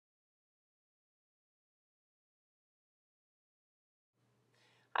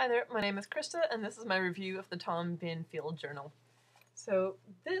Hi there, my name is Krista, and this is my review of the Tom Bihn Field Journal. So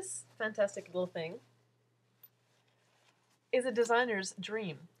this fantastic little thing is a designer's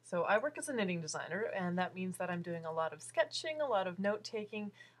dream. So I work as a knitting designer, and that means that I'm doing a lot of sketching, a lot of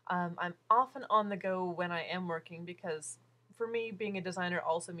note-taking. I'm often on the go when I am working because for me, being a designer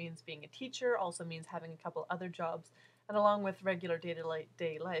also means being a teacher, also means having a couple other jobs, and along with regular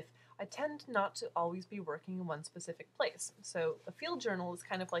day-to-day life, I tend not to always be working in one specific place. So a field journal is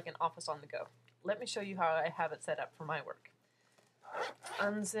kind of like an office on the go. Let me show you how I have it set up for my work.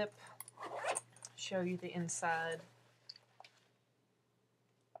 Unzip, show you the inside.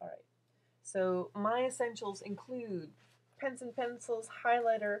 Alright, so my essentials include pens and pencils,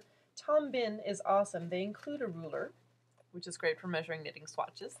 highlighter. Tom Bihn is awesome. They include a ruler, which is great for measuring knitting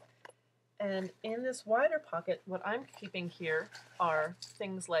swatches. And in this wider pocket, what I'm keeping here are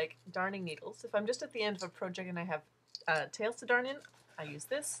things like darning needles. If I'm just at the end of a project and I have tails to darn in, I use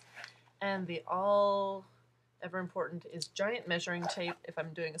this. And the all ever important is giant measuring tape. If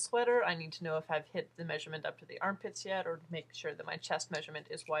I'm doing a sweater, I need to know if I've hit the measurement up to the armpits yet, or make sure that my chest measurement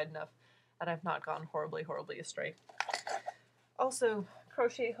is wide enough and I've not gone horribly astray. Also,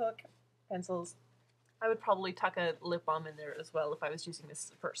 crochet hook, pencils. I would probably tuck a lip balm in there as well if I was using this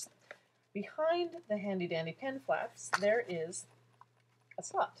as a purse. Behind the handy dandy pen flaps, there is a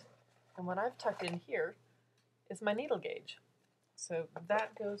slot. And what I've tucked in here is my needle gauge. So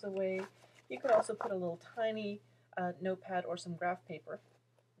that goes away. You could also put a little tiny notepad or some graph paper.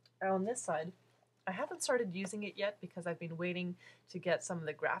 On this side, I haven't started using it yet because I've been waiting to get some of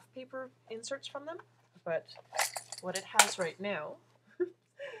the graph paper inserts from them. But what it has right now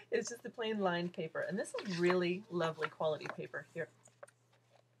is just the plain lined paper. And this is really lovely quality paper. Here.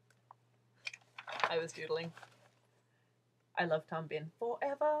 I was doodling. I love Tom Bihn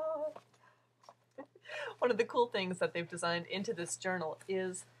forever. One of the cool things that they've designed into this journal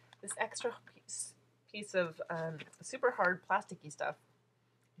is this extra piece of super hard plasticky stuff.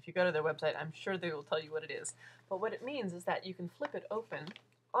 If you go to their website, I'm sure they will tell you what it is. But what it means is that you can flip it open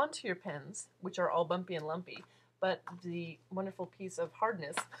onto your pens, which are all bumpy and lumpy, but the wonderful piece of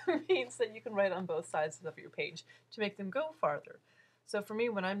hardness means that you can write on both sides of your page to make them go farther. So for me,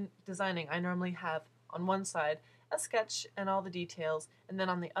 when I'm designing, I normally have on one side a sketch and all the details, and then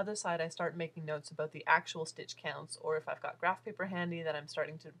on the other side I start making notes about the actual stitch counts, or if I've got graph paper handy, then I'm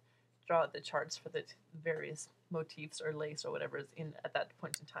starting to draw out the charts for the various motifs or lace or whatever is in at that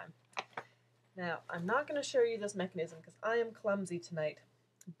point in time. Now, I'm not going to show you this mechanism because I am clumsy tonight,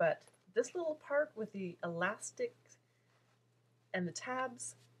 but this little part with the elastic and the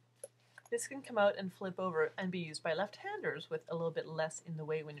tabs, this can come out and flip over and be used by left-handers with a little bit less in the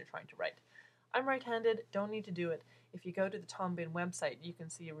way when you're trying to write. I'm right-handed, don't need to do it. If you go to the Tom Bihn website, you can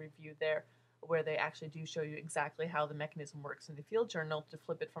see a review there where they actually do show you exactly how the mechanism works in the field journal to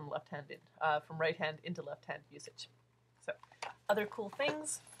flip it from from right hand into left hand usage. So, other cool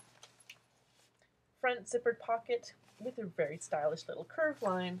things: front zippered pocket with a very stylish little curved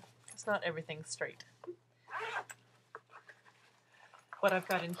line. It's not everything straight. What I've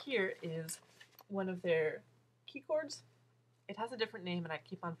got in here is one of their key cords. It has a different name and I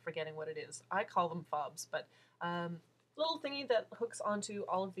keep on forgetting what it is. I call them fobs, but little thingy that hooks onto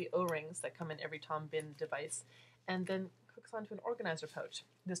all of the O-rings that come in every Tom Bihn device and then hooks onto an organizer pouch.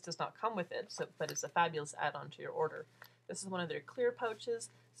 This does not come with it, but it's a fabulous add-on to your order. This is one of their clear pouches,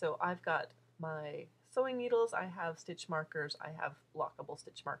 so I've got my sewing needles, I have stitch markers, I have lockable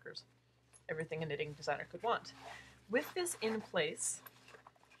stitch markers. Everything a knitting designer could want. With this in place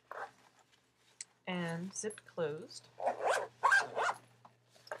and zipped closed,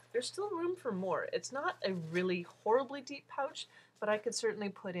 there's still room for more. It's not a really horribly deep pouch, but I could certainly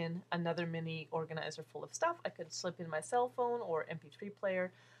put in another mini organizer full of stuff. I could slip in my cell phone or MP3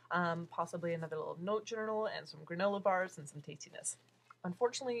 player, possibly another little note journal and some granola bars and some tastiness.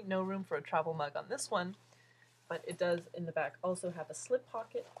 Unfortunately, no room for a travel mug on this one, but it does in the back also have a slip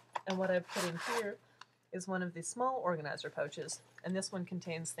pocket, and what I've put in here is one of the small organizer pouches, and this one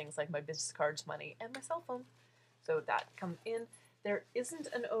contains things like my business cards, money, and my cell phone. So that comes in. There isn't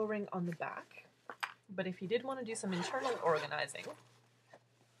an O-ring on the back, but if you did want to do some internal organizing,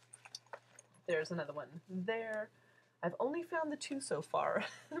 there's another one there. I've only found the two so far,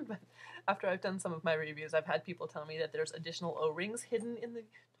 but after I've done some of my reviews, I've had people tell me that there's additional O-rings hidden in the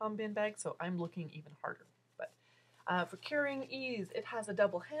Tom Bihn bag, so I'm looking even harder. But for carrying ease, it has a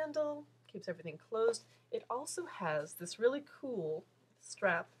double handle, keeps everything closed. It also has this really cool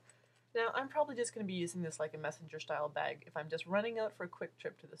strap. Now, I'm probably just going to be using this like a messenger-style bag. If I'm just running out for a quick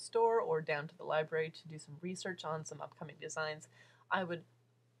trip to the store or down to the library to do some research on some upcoming designs, I would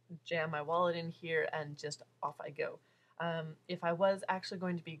jam my wallet in here and just off I go. If I was actually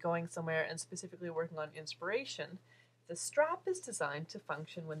going to be going somewhere and specifically working on inspiration, the strap is designed to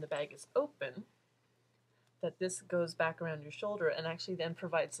function when the bag is open, that this goes back around your shoulder and actually then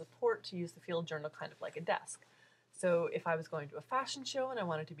provides support to use the field journal kind of like a desk. So if I was going to a fashion show and I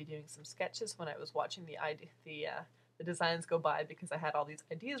wanted to be doing some sketches when I was watching the designs go by because I had all these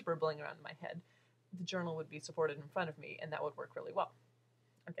ideas burbling around in my head, the journal would be supported in front of me and that would work really well.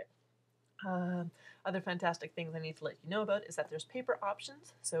 Okay. Other fantastic things I need to let you know about is that there's paper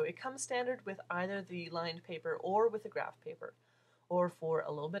options. So it comes standard with either the lined paper or with the graph paper. Or for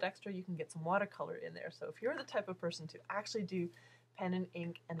a little bit extra, you can get some watercolor in there. So if you're the type of person to actually do pen and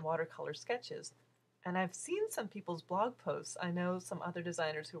ink and watercolor sketches, and I've seen some people's blog posts, I know some other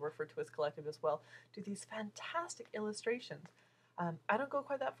designers who work for Twist Collective as well, do these fantastic illustrations. I don't go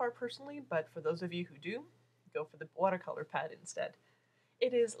quite that far personally, but for those of you who do, go for the watercolor pad instead.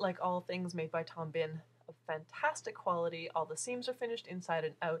 It is, like all things made by Tom Bihn, of fantastic quality. All the seams are finished inside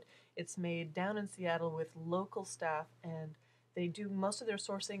and out. It's made down in Seattle with local staff, and they do most of their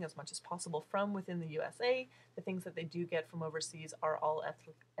sourcing as much as possible from within the USA. The things that they do get from overseas are all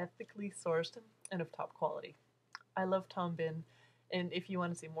ethically sourced and of top quality. I love Tom Bihn, and if you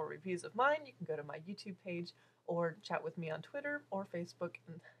want to see more reviews of mine, you can go to my YouTube page or chat with me on Twitter or Facebook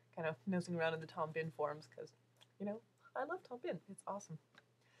and kind of nosing around in the Tom Bihn forums because, you know, I love Tom Bihn. It's awesome.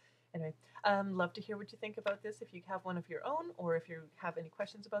 Anyway, love to hear what you think about this. If you have one of your own or if you have any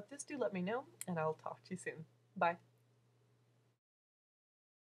questions about this, do let me know, and I'll talk to you soon. Bye.